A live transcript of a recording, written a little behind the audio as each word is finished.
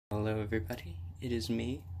Hello everybody, it is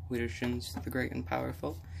me, Widdershin the Great and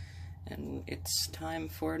Powerful, and it's time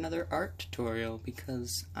for another art tutorial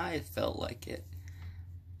because I felt like it.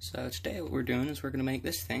 So today what we're doing is we're going to make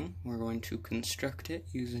this thing. We're going to construct it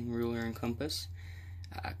using ruler and compass,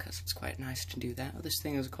 because it's quite nice to do that. This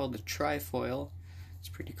thing is called a trifoil. It's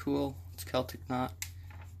pretty cool, it's Celtic knot,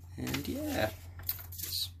 and yeah,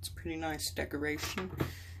 it's a pretty nice decoration,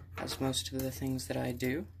 as most of the things that I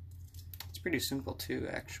do. Pretty simple too,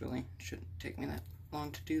 actually. Shouldn't take me that long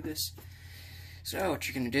to do this. So what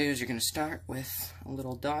you're going to do is you're going to start with a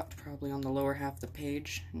little dot probably on the lower half of the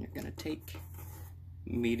page, and you're going to take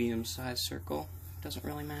a medium-sized circle. Doesn't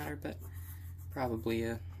really matter, but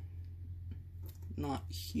probably not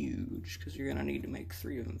huge, because you're going to need to make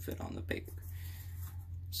 3 of them fit on the paper.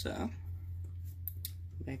 So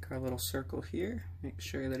make our little circle here. Make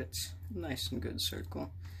sure that it's a nice and good circle.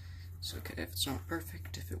 It's okay if it's not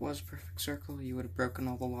perfect. If it was a perfect circle, you would have broken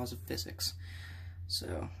all the laws of physics.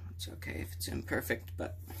 So it's okay if it's imperfect,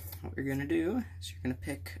 but what you're going to do is you're going to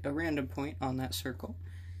pick a random point on that circle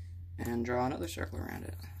and draw another circle around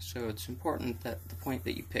it. So it's important that the point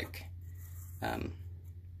that you pick,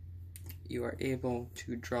 you are able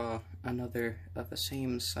to draw another of a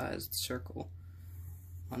same sized circle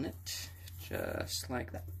on it, just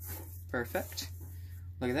like that. Perfect.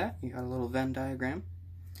 Look at that, you got a little Venn diagram.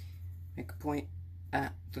 Make a point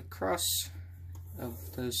at the cross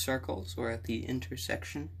of those circles, or at the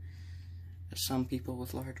intersection, as some people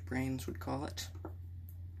with large brains would call it.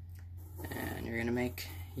 And you're going to make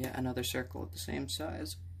yet another circle at the same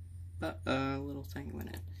size, but a little thing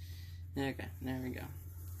went in. Okay, there we go.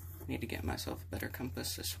 I need to get myself a better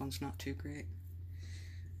compass. This one's not too great.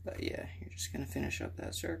 But yeah, you're just going to finish up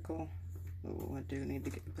that circle. Oh, I do need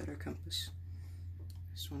to get a better compass.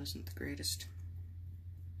 This one isn't the greatest.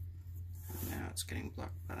 Now it's getting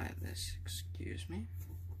blocked by this, excuse me.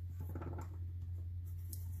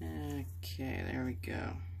 Okay, there we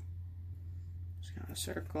go. Just got a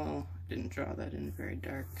circle. Didn't draw that in very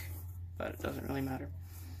dark, but it doesn't really matter.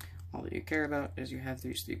 All that you care about is you have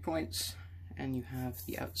these 3 points, and you have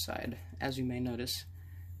the outside. As you may notice,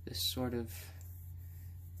 this sort of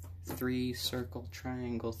 3-circle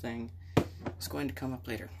triangle thing is going to come up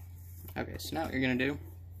later. Okay, so now what you're going to do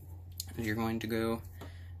is you're going to go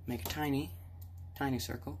make a tiny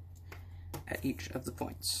circle at each of the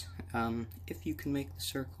points. If you can make the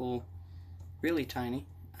circle really tiny,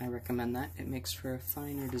 I recommend that. It makes for a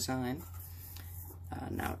finer design.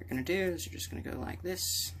 Now what you're going to do is you're just going to go like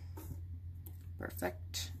this.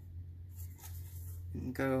 Perfect.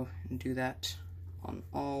 And go and do that on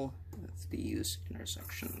all of these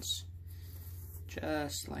intersections.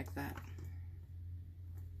 Just like that.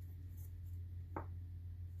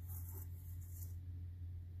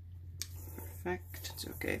 Perfect. It's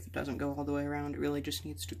okay if it doesn't go all the way around, it really just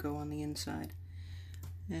needs to go on the inside.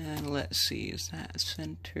 And let's see, is that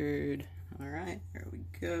centered? Alright, there we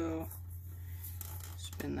go.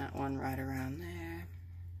 Spin that one right around there.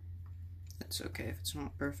 That's okay if it's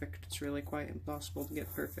not perfect. It's really quite impossible to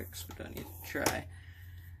get perfect, so don't need to try.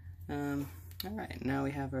 Alright, now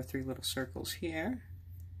we have our 3 little circles here.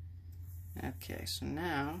 Okay, so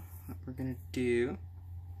now what we're going to do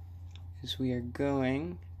is we are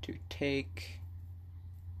going to take,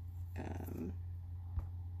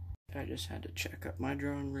 I just had to check up my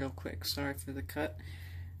drawing real quick, sorry for the cut,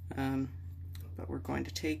 but we're going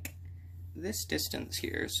to take this distance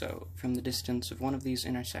here, so from the distance of one of these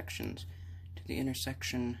intersections to the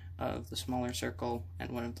intersection of the smaller circle and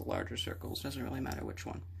one of the larger circles, doesn't really matter which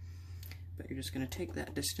one, but you're just going to take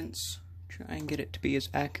that distance, try and get it to be as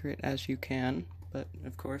accurate as you can, but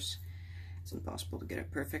of course it's impossible to get it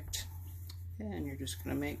perfect. And you're just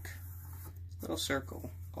going to make a little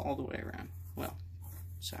circle all the way around. Well,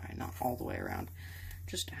 sorry, not all the way around.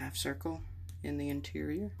 Just a half circle in the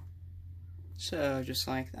interior. So, just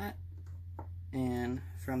like that. And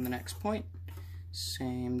from the next point,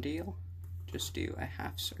 same deal. Just do a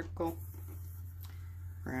half circle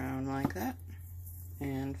around like that.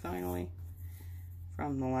 And finally,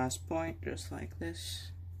 from the last point, just like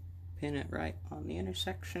this, pin it right on the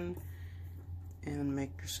intersection and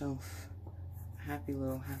make yourself happy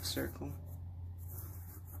little half circle.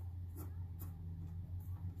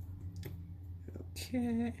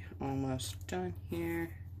 Okay, almost done here,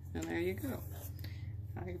 and there you go.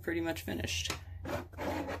 Now you're pretty much finished.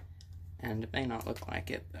 And it may not look like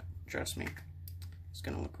it, but trust me, it's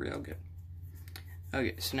gonna look real good.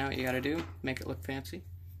 Okay, so now what you gotta do, make it look fancy.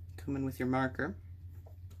 Come in with your marker,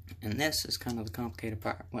 and this is kind of the complicated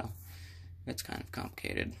part. Well, it's kind of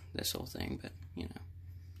complicated, this whole thing, but you know,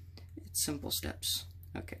 it's simple steps.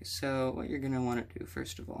 Okay, so what you're going to want to do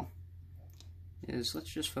first of all is let's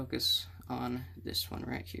just focus on this one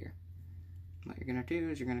right here. What you're going to do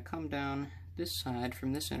is you're going to come down this side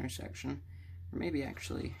from this intersection, or maybe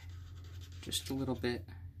actually just a little bit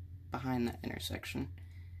behind that intersection,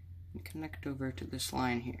 and connect over to this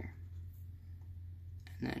line here.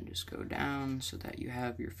 And then just go down so that you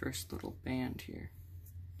have your first little band here.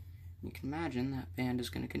 You can imagine that band is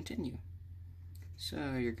going to continue.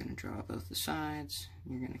 So you're going to draw both the sides,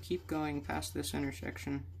 you're going to keep going past this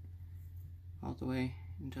intersection all the way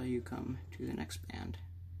until you come to the next band.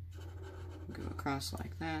 Go across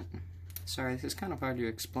like that. Sorry, this is kind of hard to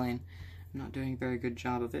explain. I'm not doing a very good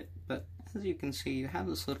job of it, but as you can see, you have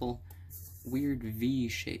this little weird V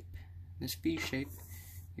shape. This V shape,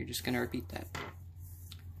 you're just going to repeat that.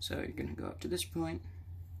 So you're going to go up to this point,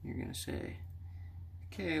 you're going to say,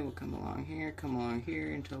 okay, we'll come along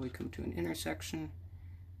here until we come to an intersection.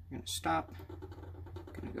 We're going to stop,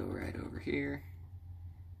 going to go right over here,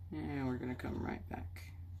 and we're going to come right back.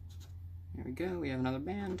 There we go, we have another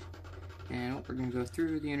band, and we're going to go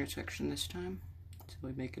through the intersection this time until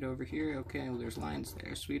we make it over here. Okay, well there's lines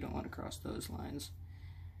there, so we don't want to cross those lines.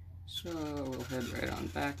 So we'll head right on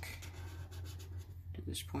back to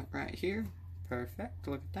this point right here. Perfect,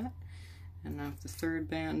 look at that. And now for the third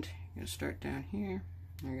band, you're going to start down here.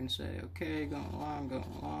 You're going to say, okay, going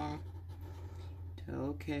along.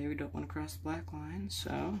 Okay, we don't want to cross the black line,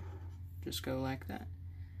 so just go like that.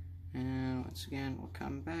 And once again, we'll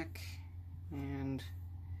come back, and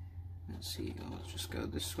let's see, let's just go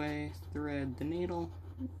this way, thread the needle,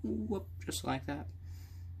 whoop, just like that.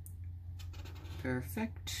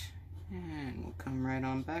 Perfect, and we'll come right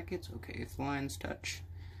on back. It's okay if the lines touch.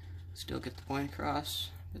 Still get the point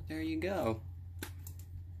across, but there you go.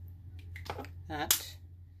 That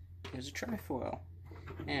is a trifoil.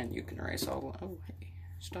 And you can erase all, oh hey,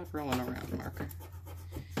 stop rolling around, marker.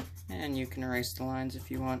 And you can erase the lines if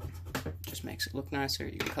you want. Just makes it look nicer.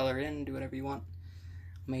 You can color it in, do whatever you want.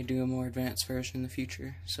 I may do a more advanced version in the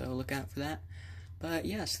future, so look out for that. But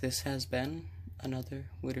yes, this has been another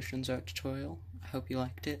Widdershin's art tutorial. I hope you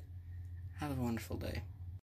liked it. Have a wonderful day.